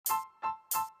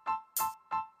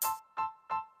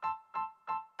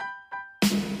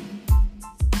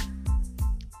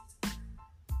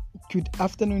Good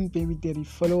afternoon, Baby Daddy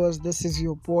followers. This is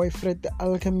your boy Fred the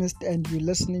Alchemist, and you're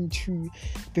listening to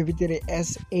Baby Daddy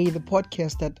SA, the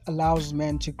podcast that allows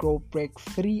men to break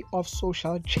free of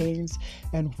social chains,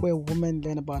 and where women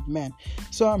learn about men.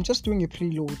 So I'm just doing a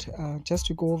preload, just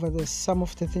to go over some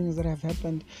of the things that have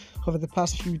happened over the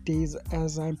past few days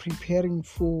as I'm preparing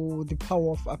for the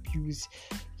power of abuse,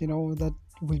 that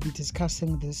we'll be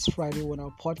discussing this Friday on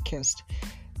our podcast.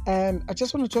 And I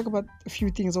just want to talk about a few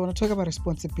things. I want to talk about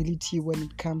responsibility when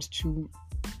it comes to,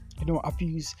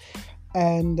 abuse.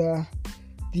 And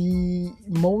the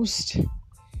most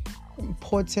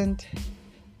important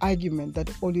argument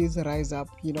that always rise up,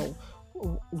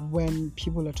 when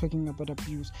people are talking about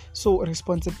abuse. So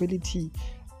responsibility,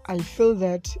 I feel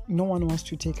that no one wants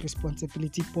to take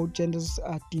responsibility. Both genders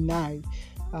deny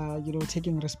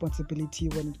taking responsibility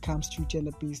when it comes to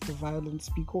gender-based violence,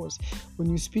 because when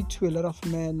you speak to a lot of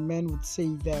men would say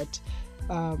that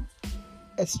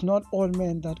it's not all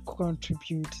men that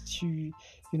contribute to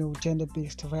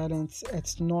gender-based violence.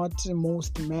 It's not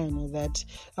most men that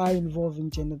are involved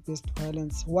in gender-based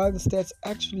violence, while the stats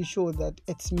actually show that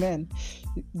it's men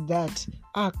that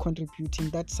are contributing,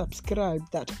 that subscribe,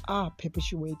 that are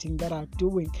perpetuating, that are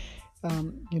doing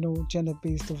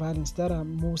gender-based violence, that are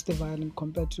most violent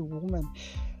compared to women.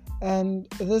 And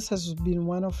this has been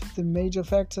one of the major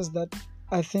factors that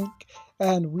I think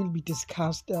and will be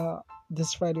discussed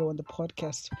this Friday on the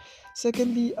podcast.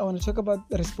 Secondly, I want to talk about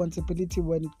the responsibility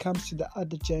when it comes to the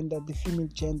other gender, the female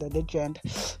gender, the gender.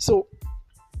 So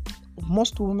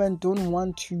most women don't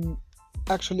want to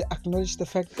actually acknowledge the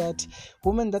fact that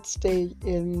women that stay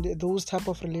in those type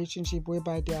of relationship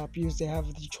whereby they are abused, they have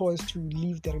the choice to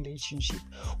leave the relationship.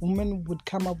 Women would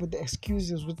come up with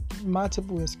excuses, with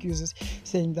multiple excuses,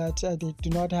 saying that they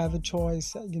do not have a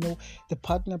choice, the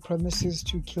partner promises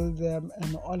to kill them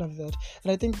and all of that.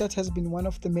 And I think that has been one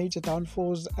of the major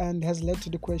downfalls and has led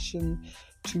to the question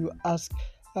to ask,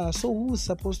 so who is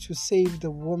supposed to save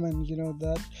the woman,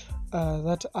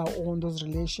 that are on those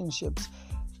relationships?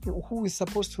 Who is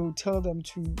supposed to tell them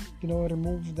to,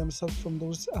 remove themselves from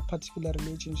those particular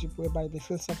relationship whereby they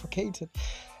feel suffocated?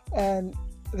 And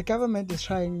the government is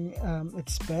trying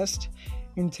its best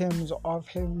in terms of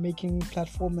making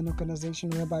platform and organization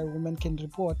whereby women can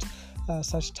report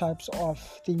such types of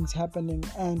things happening.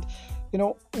 And,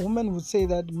 women would say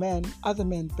that other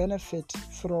men benefit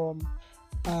from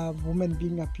women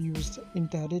being abused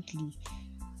indirectly.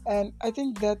 And I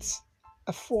think that's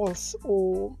a false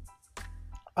or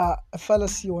a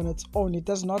fallacy on its own. It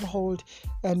does not hold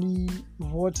any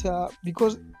water,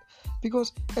 because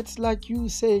it's like you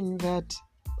saying that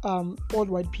all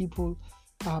white people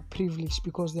are privileged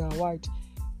because they are white.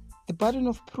 The burden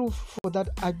of proof for that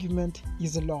argument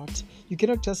is a lot. You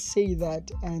cannot just say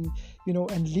that and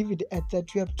leave it at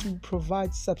that. You have to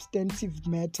provide substantive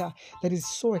matter that is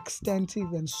so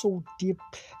extensive and so deep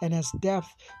and has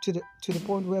depth to the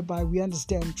point whereby we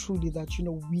understand truly that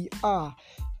we are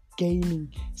gaining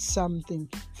something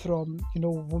from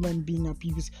women being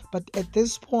abused. But at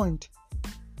this point,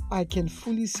 I can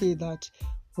fully say that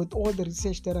with all the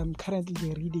research that I'm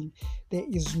currently reading, there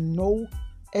is no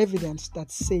evidence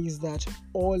that says that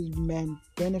all men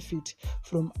benefit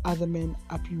from other men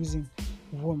abusing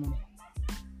women.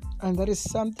 And that is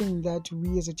something that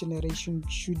we as a generation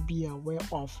should be aware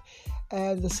of.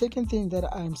 And the second thing that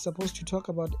I'm supposed to talk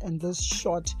about in this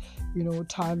short,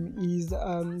 time is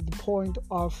the point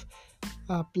of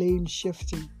blame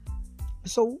shifting.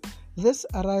 So this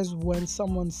arises when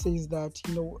someone says that,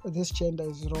 this gender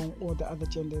is wrong or the other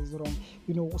gender is wrong,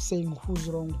 saying who's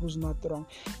wrong, who's not wrong.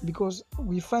 Because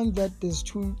we find that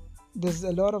there's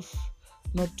a lot of,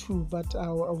 not two, but I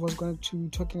was going to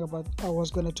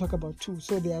talk about two.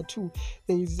 So there are two.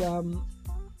 There is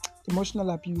emotional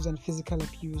abuse and physical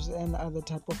abuse and other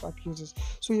type of abuses.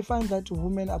 So you find that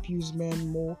women abuse men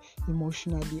more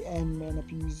emotionally and men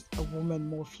abuse a woman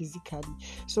more physically.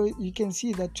 So you can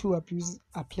see that two abusers,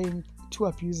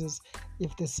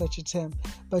 if there's such a term,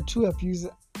 but two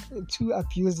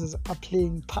abusers are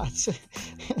playing parts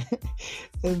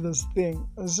in this thing.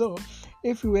 So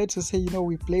if we were to say,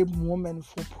 we blame women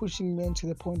for pushing men to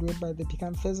the point whereby they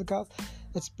become physical,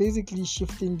 it's basically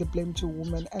shifting the blame to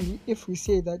women. And if we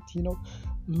say that,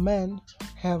 men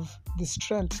have the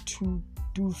strength to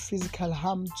do physical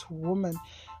harm to women,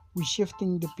 we're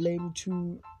shifting the blame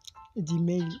to the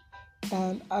male.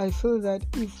 And I feel that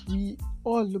if we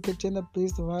all look at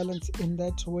gender-based violence in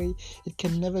that way, it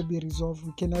can never be resolved.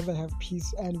 We can never have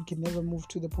peace, and we can never move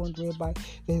to the point whereby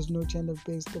there is no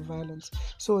gender-based violence.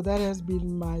 So that has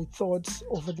been my thoughts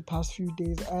over the past few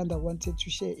days, and I wanted to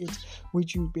share it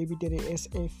with you, Baby Daddy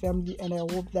SA family. And I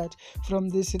hope that from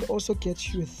this, it also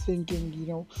gets you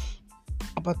thinking,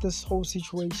 about this whole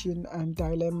situation and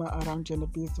dilemma around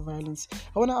gender-based violence.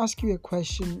 I want to ask you a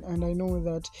question, and I know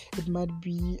that it might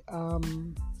be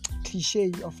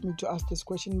cliche of me to ask this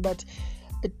question, but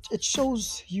it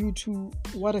shows you to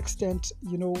what extent,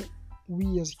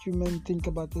 we as humans think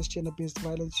about this gender-based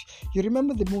violence. You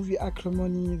remember the movie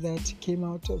Acrimony that came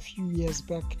out a few years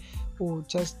back, or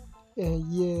just a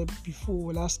year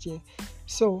before last year?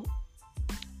 So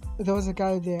there was a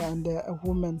guy there and a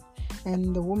woman,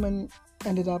 and the woman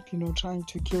ended up trying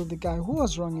to kill the guy. Who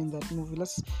was wrong in that movie?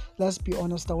 Let's be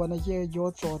honest. I want to hear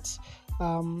your thoughts.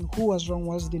 Who was wrong?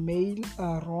 Was the male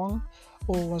wrong,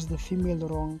 or was the female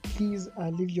wrong? Please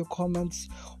leave your comments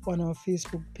on our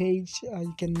Facebook page.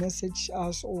 You can message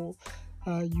us, or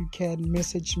you can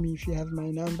message me if you have my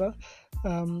number.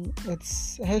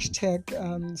 It's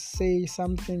hashtag say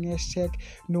something, hashtag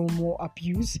no more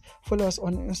abuse. Follow us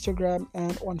on Instagram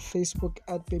and on Facebook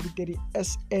at Baby Daddy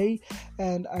SA,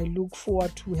 and I look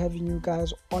forward to having you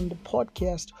guys on the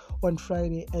podcast on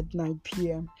Friday at 9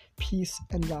 p.m. Peace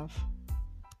and love.